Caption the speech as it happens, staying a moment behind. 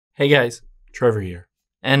Hey guys, Trevor here.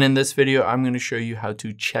 And in this video, I'm going to show you how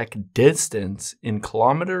to check distance in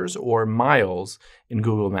kilometers or miles in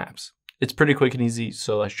Google Maps. It's pretty quick and easy,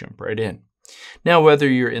 so let's jump right in. Now, whether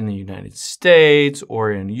you're in the United States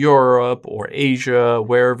or in Europe or Asia,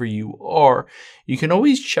 wherever you are, you can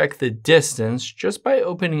always check the distance just by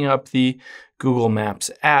opening up the Google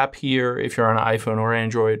Maps app here if you're on an iPhone or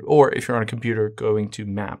Android, or if you're on a computer, going to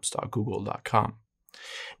maps.google.com.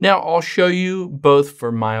 Now, I'll show you both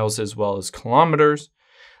for miles as well as kilometers.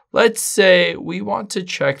 Let's say we want to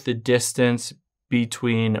check the distance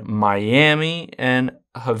between Miami and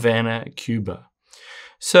Havana, Cuba.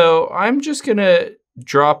 So I'm just going to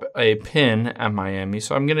drop a pin at Miami.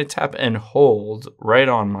 So I'm going to tap and hold right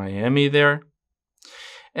on Miami there.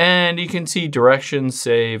 And you can see directions,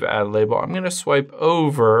 save, add label. I'm going to swipe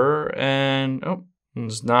over and, oh,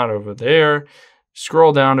 it's not over there.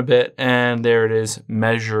 Scroll down a bit and there it is,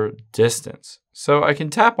 measure distance. So I can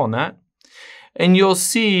tap on that and you'll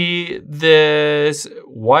see this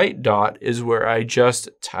white dot is where I just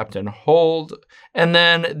tapped and hold. And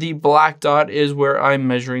then the black dot is where I'm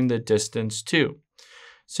measuring the distance to.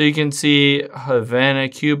 So you can see Havana,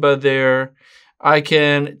 Cuba there. I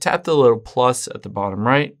can tap the little plus at the bottom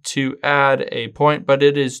right to add a point, but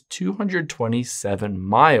it is 227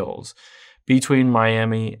 miles between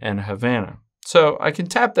Miami and Havana. So I can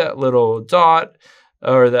tap that little dot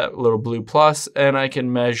or that little blue plus, and I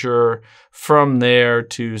can measure from there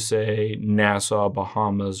to, say, Nassau,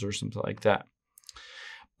 Bahamas, or something like that.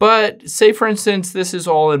 But say, for instance, this is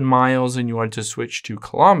all in miles and you want to switch to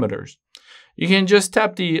kilometers. You can just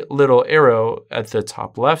tap the little arrow at the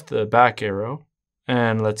top left, the back arrow,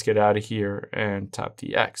 and let's get out of here and tap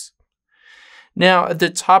the X. Now, at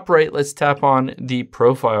the top right, let's tap on the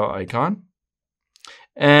profile icon.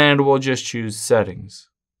 And we'll just choose settings.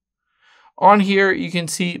 On here, you can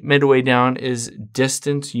see midway down is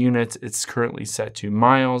distance units. It's currently set to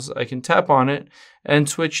miles. I can tap on it and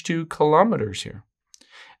switch to kilometers here.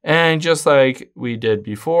 And just like we did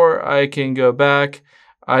before, I can go back.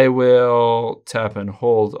 I will tap and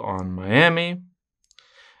hold on Miami.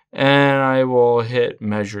 And I will hit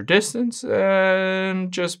measure distance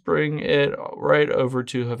and just bring it right over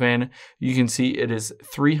to Havana. You can see it is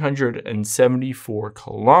 374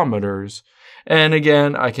 kilometers. And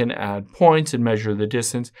again, I can add points and measure the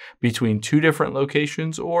distance between 2 different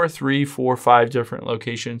locations or 3, 4, 5 different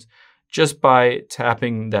locations just by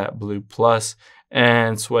tapping that blue plus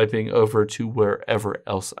and swiping over to wherever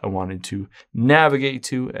else I wanted to navigate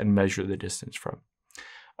to and measure the distance from.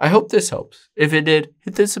 I hope this helps. If it did,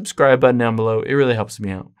 hit the subscribe button down below. It really helps me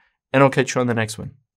out. And I'll catch you on the next one.